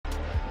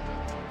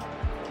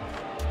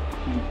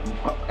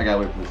I gotta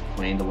wait for this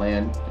plane to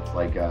land. It's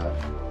like, I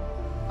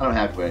don't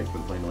have to wait for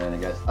the plane to land, I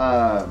guess.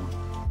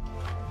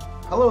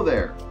 Hello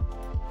there.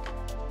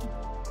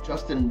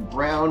 Justin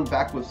Brown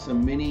back with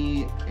some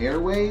mini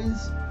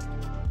Airways.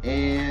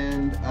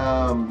 And,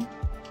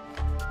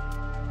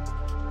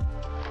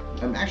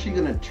 I'm actually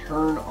gonna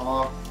turn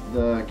off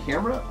the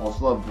camera. I'll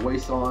still have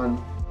voice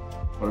on,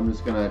 but I'm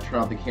just gonna turn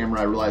off the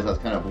camera. I realized I was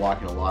kind of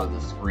blocking a lot of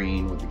the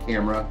screen with the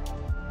camera.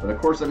 But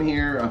of course I'm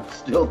here, I'm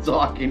still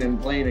talking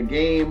and playing a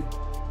game.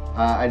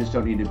 I just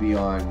don't need to be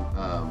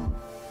on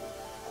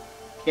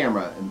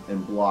camera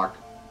and block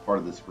part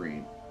of the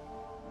screen.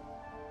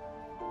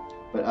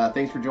 But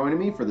thanks for joining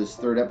me for this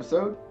third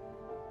episode.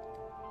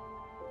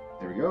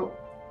 There we go.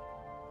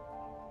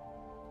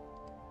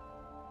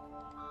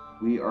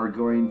 We are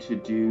going to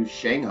do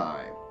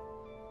Shanghai.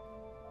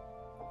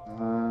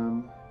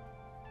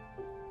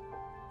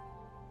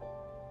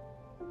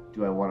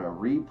 Do I want to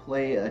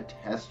replay a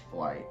test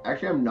flight?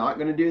 Actually, I'm not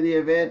going to do the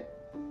event.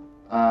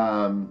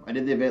 I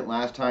did the event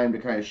last time to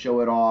kind of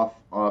show it off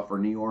for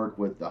New York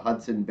with the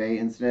Hudson Bay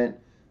incident.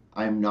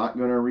 I'm not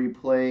going to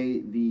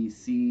replay the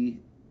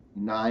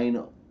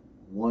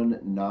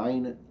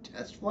C919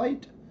 test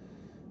flight.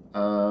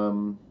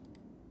 I'm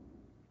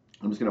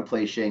just going to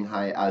play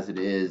Shanghai as it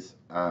is.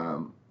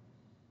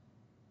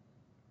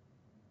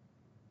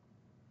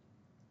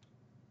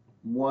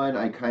 One,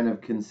 I kind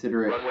of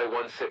consider it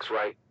runway 16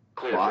 right,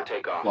 cleared for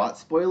takeoff. Plot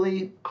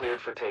spoily.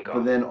 Cleared for takeoff.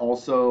 But then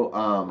also,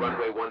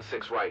 runway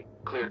 16 right,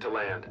 cleared to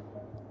land.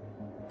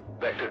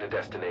 Vector to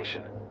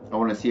destination. I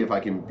want to see if I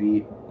can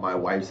beat my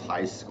wife's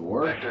high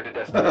score. Vector to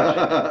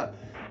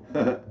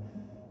destination.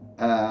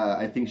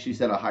 I think she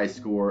set a high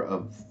score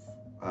of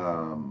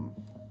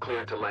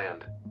cleared to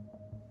land.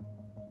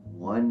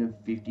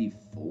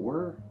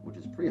 154, which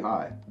is pretty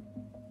high.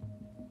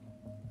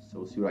 So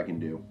we'll see what I can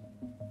do.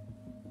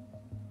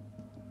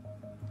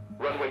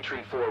 Runway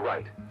 34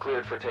 right,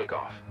 cleared for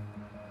takeoff.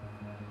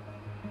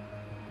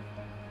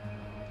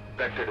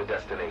 Vector to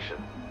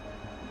destination.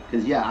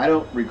 Because, yeah, I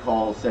don't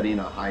recall setting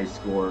a high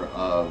score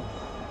of...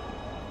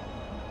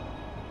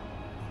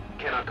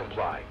 Cannot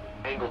comply.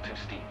 Angle too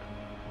steep.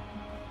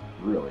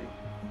 Really?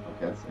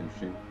 Okay, that's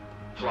interesting.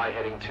 Fly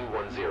heading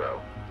 210.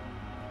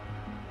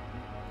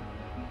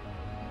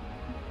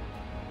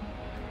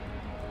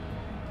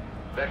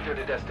 Vector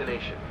to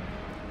destination.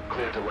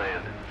 Clear to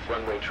land.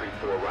 Runway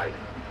 34 right.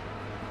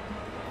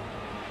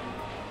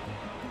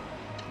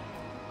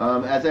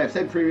 As I've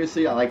said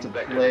previously, I like to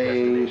Vector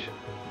play to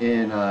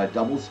in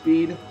double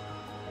speed.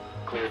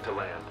 Cleared to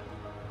land.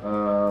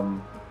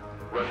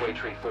 Runway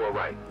 34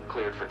 right.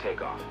 Cleared for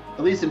takeoff.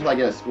 At least until I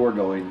get a score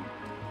going.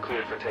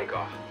 Cleared for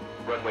takeoff.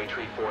 Runway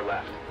 34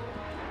 left.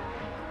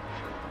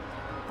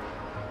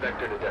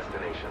 Vector to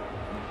destination.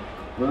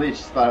 Really, it's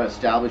just about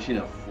establishing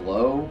a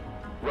flow.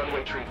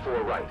 Runway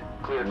 34 right.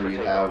 Cleared Where for you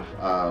takeoff.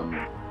 have,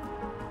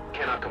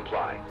 Cannot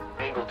comply.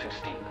 Angle too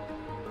steep.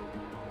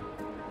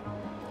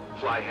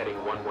 Fly heading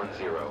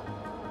 110.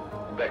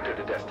 Vector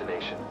to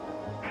destination.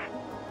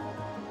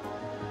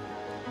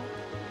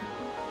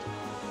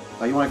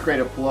 you want to create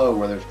a flow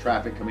where there's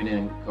traffic coming in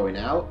and going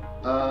out.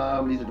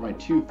 These are my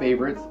two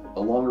favorites: a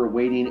longer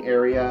waiting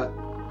area,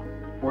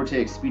 or to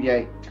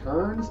expedite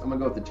turns. I'm gonna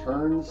go with the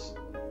turns.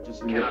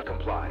 Just Cannot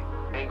comply.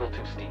 Angle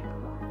too steep.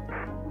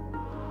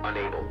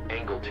 Unable.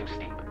 Angle too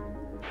steep.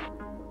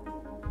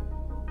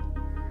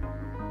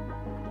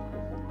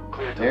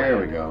 Cleared to there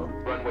land. we go.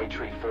 Runway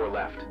 34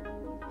 left.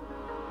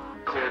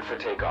 Cleared for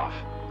takeoff.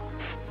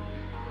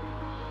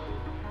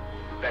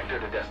 Vector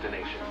to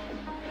destination.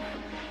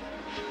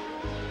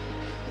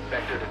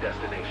 Vector to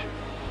destination.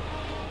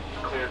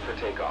 Cleared for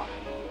takeoff.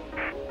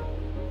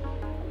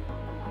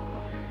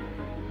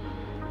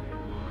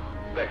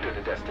 Vector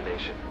to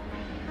destination.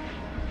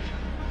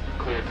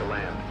 Cleared to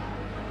land.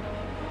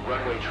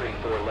 Runway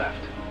 34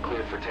 left.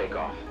 Cleared for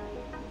takeoff.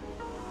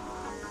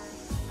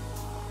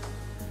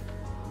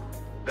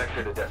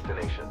 Vector to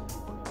destination.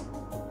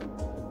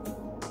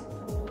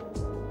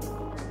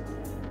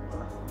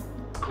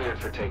 Cleared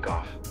for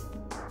takeoff.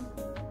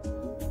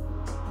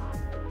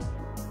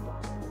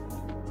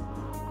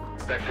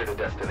 Vector to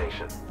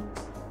destination.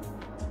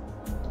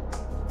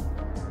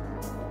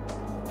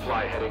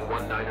 Fly heading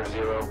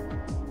 190.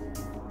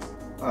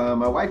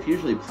 My wife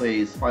usually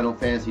plays Final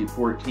Fantasy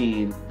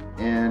 14,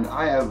 and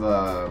I have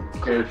a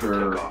Cleared for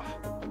character takeoff.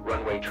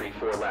 Runway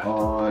 34 left.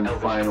 on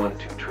Elvish Final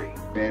 12 tree.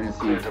 Fantasy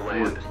Cleared to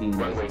land. 14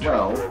 Runway as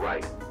well. 34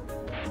 right.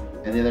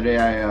 And the other day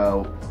I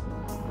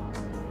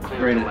Cleared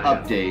during to an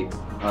land. update,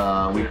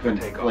 we Cleared for couldn't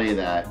takeoff. play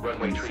that,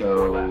 Runway and 34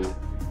 so left.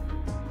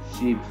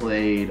 she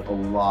played a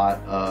lot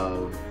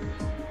of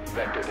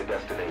Vector to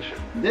destination.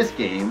 this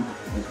game.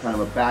 It's kind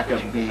of a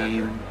backup Switching to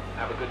center. game.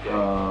 Have a good day.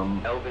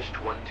 Elvish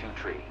 12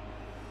 tree.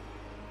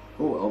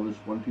 Oh, Elvis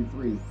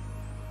 123.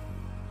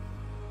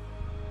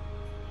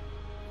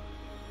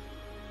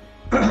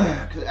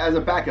 As a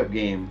backup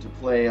game to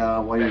play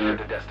while Vector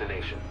to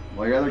destination.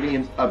 your other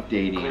game's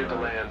updating. Cleared to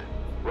land.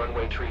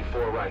 Runway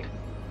 34 right.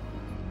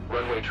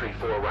 Runway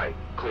 34 right.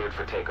 Cleared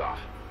for takeoff.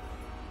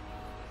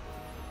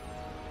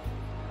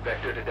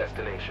 Vector to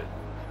destination.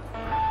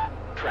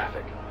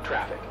 Traffic,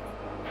 traffic.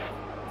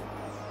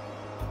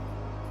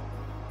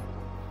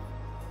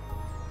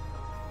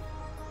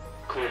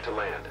 Clear to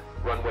land.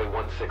 Runway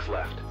 16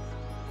 left.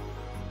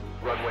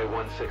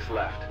 Runway 16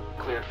 left.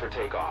 Cleared for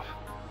takeoff.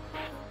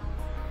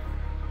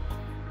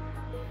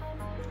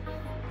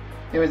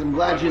 Anyways, I'm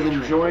glad she's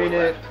enjoying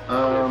it.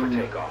 Clear for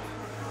takeoff.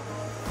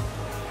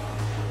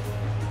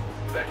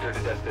 Vector to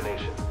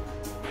destination.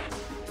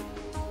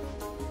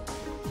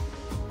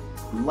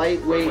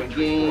 Lightweight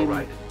game.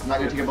 Not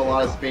going to take up a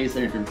lot of space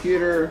on your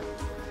computer.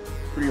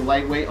 Pretty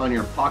lightweight on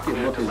your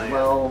pocketbook as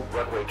well.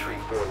 Runway tree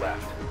 4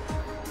 left.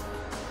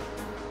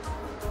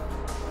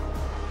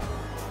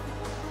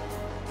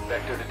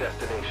 Vector to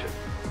destination.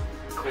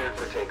 Cleared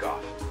for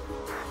takeoff.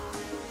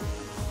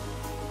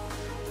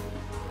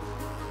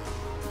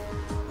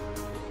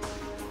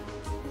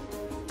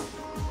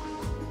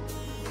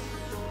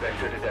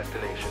 Vector to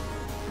destination.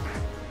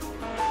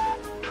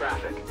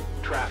 Traffic,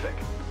 traffic.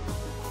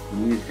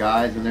 These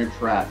guys and their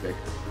traffic.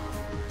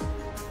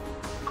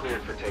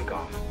 Cleared for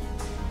takeoff.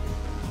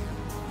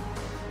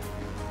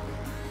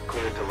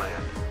 Cleared to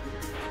land.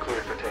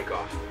 Cleared for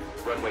takeoff.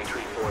 Runway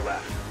tree 4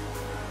 left.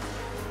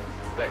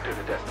 Vector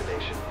to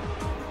destination.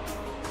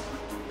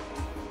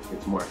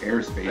 Get some more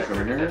airspace Vector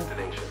over to here.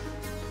 destination.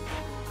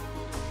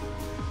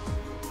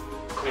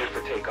 Cleared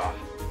for takeoff.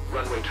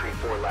 Runway tree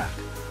 4 left.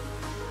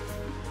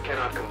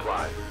 Cannot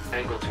comply.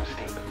 Angle too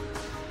steep.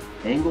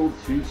 Angle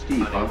too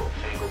steep, huh? Unable.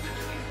 Angle too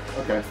steep.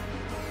 Okay.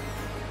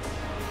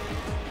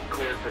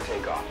 Cleared for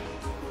takeoff.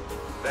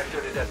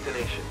 Vector to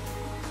destination.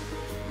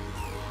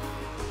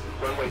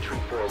 Runway tree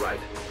 4 right.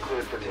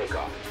 Cleared for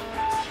takeoff.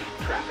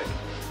 Traffic.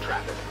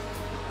 Traffic.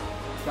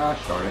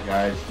 Gosh darn it,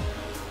 guys.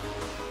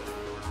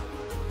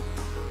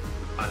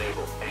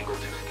 Unable. Angle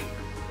too steep.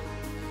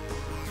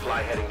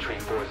 Fly heading tree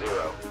 40.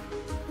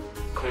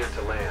 Cleared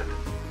to land.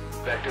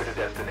 Vector to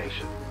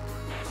destination.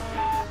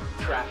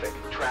 Traffic.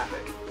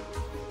 Traffic.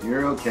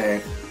 You're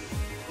okay.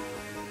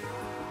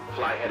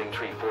 Fly heading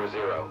tree 40.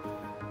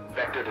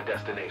 Vector to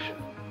destination.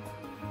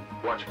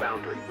 Watch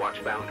boundary.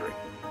 Watch boundary.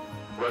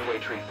 Runway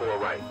tree 4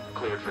 right.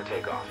 Cleared for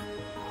takeoff.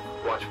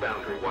 Watch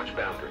boundary. Watch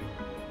boundary.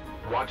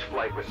 Watch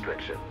flight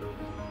restriction.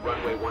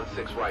 Runway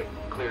 16 right.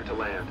 Cleared to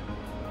land.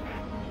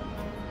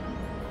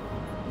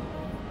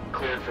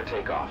 Cleared for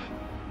takeoff.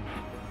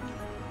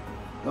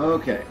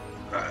 Okay.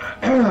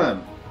 That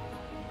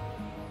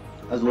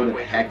was a little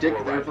bit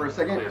hectic there for a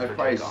second. I'd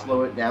probably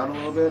slow it down a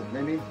little bit,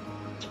 maybe.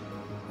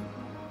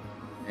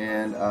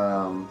 And,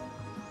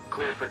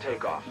 Cleared for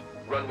takeoff.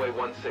 Runway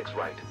 16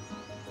 right.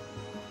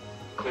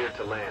 Cleared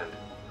to land.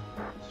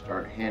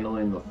 start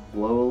handling the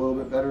flow a little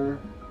bit better.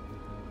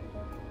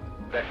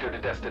 Vector to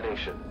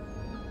destination.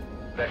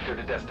 Vector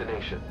to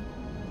destination.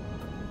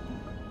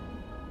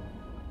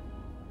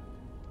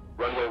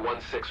 Runway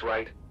 16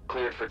 right.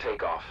 Cleared for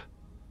takeoff.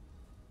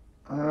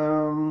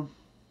 I'm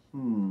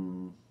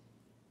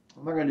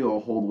not going to do a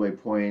hold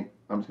waypoint.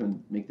 I'm just going to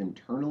make them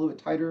turn a little bit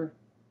tighter.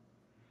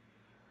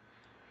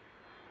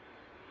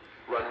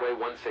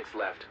 Runway 16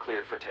 left.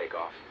 Cleared for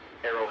takeoff.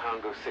 Aero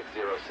Hongo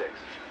 606.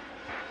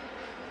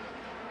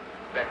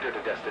 Vector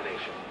to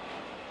destination.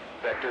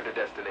 Vector to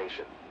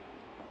destination.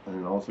 And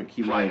then also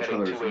keep Fly on each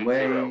heading other's 280.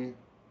 way.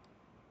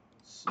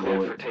 Slow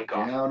Cleared for it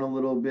takeoff. down a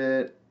little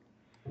bit.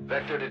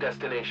 Vector to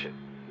destination.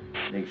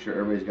 Make sure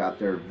everybody's got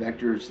their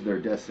vectors to their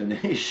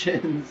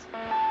destinations.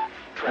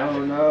 Traffic.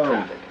 Oh no.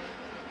 Traffic.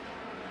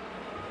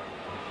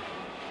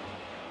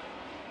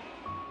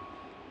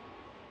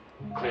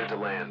 Clear to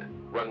land.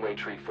 Runway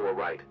tree 4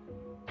 right.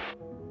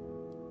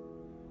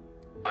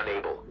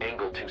 Unable.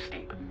 Angle too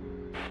steep.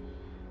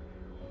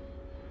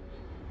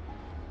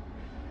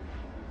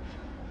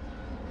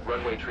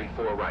 Runway tree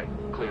 4 right.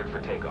 Cleared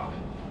for takeoff.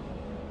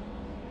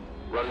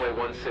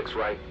 Runway 16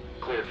 right.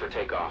 Cleared for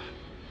takeoff.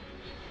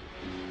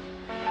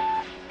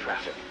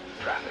 Traffic.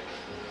 Traffic.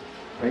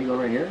 Are you going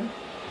right here?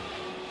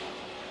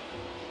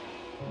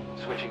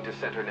 Switching to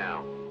center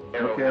now.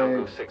 Aero Okay.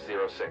 Hongo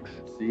 606.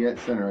 See you at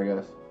center, I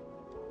guess.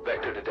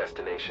 Vector to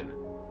destination.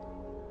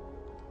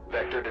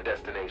 Vector to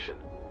destination.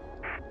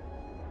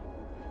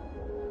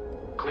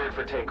 Cleared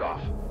for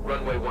takeoff.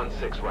 Runway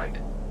 16 right.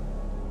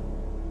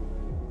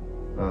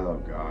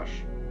 Oh gosh.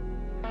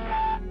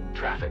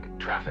 Traffic.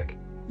 Traffic.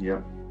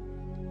 Yep.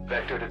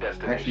 Vector to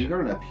destination. Actually,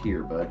 you're going up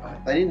here, but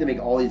I need to make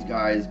all these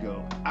guys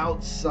go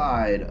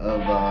outside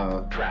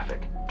of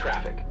Traffic.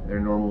 Traffic.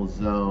 their normal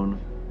zone.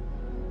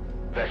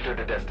 Vector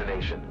to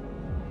destination.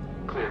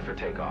 Cleared for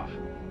takeoff.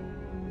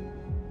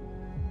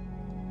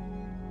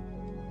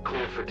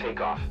 Cleared for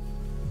takeoff.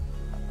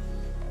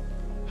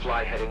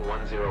 Fly heading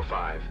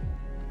 105.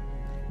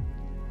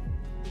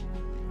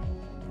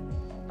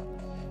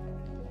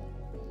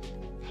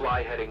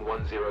 Fly heading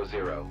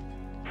 100.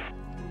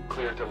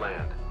 Cleared to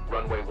land.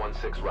 Runway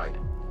 16 right.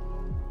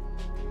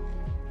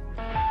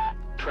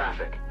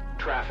 Traffic.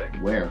 Traffic.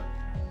 Where?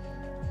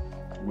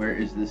 Where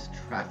is this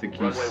traffic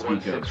you Runway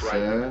speak of, 16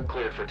 sir? right.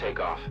 Cleared for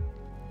takeoff.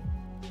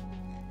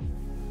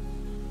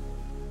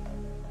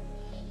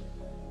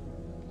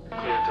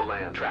 Cleared to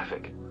land.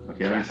 Traffic.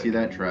 Okay, I can see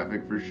that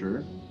traffic for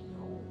sure.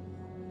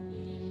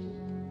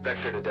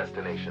 Vector to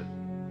destination.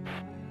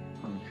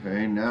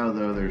 Okay, now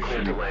though there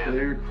should be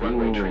clear. Cool.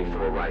 Runway tree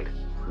 4 right.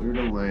 Clear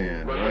to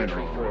land. Runway Right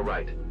tree on. 4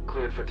 right.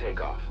 Cleared for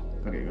takeoff.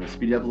 Okay, gonna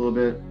speed up a little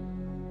bit.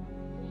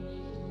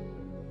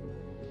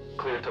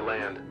 Cleared to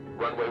land.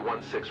 Runway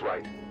 16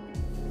 right.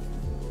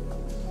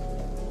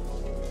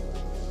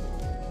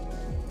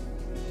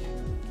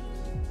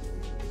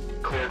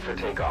 Cleared for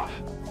takeoff.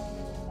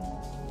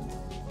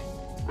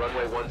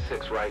 Runway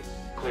 16 right.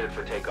 Cleared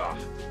for takeoff.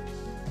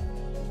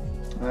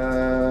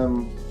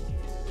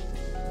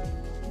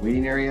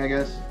 Waiting area, I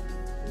guess.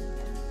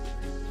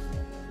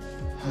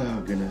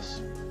 Oh,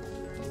 goodness.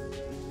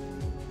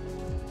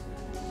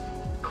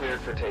 Cleared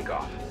for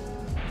takeoff.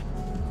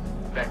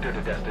 Vector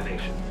to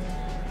destination.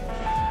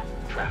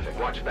 Traffic.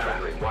 Watch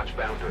boundary. Watch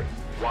boundary.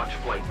 Watch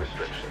flight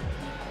restrictions.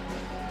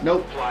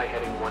 Nope. Fly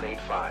heading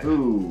 185.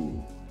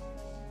 Ooh.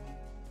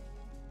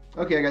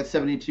 Okay, I got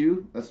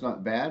 72. That's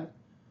not bad.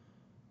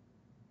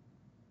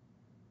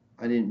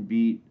 I didn't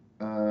beat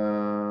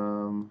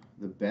the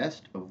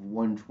best of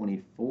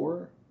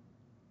 124,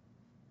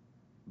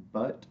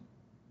 but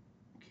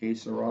que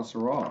sera,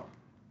 sera.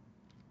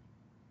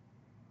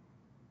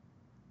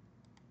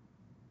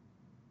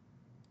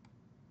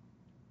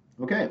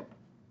 Okay,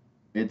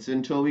 it's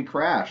until we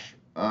crash.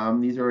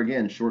 These are,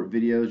 again, short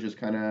videos just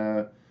kind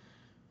of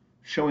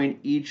showing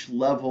each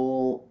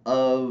level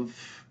of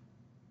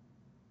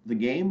the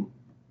game.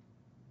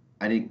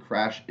 I didn't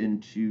crash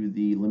into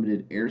the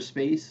limited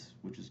airspace,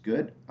 which is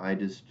good. I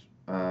just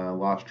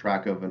lost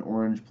track of an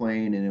orange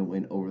plane and it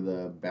went over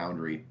the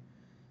boundary.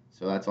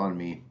 So that's on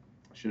me.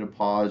 I should have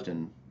paused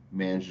and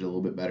managed it a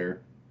little bit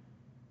better.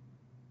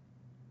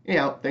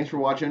 Anyhow, thanks for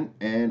watching,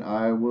 and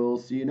I will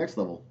see you next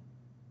level.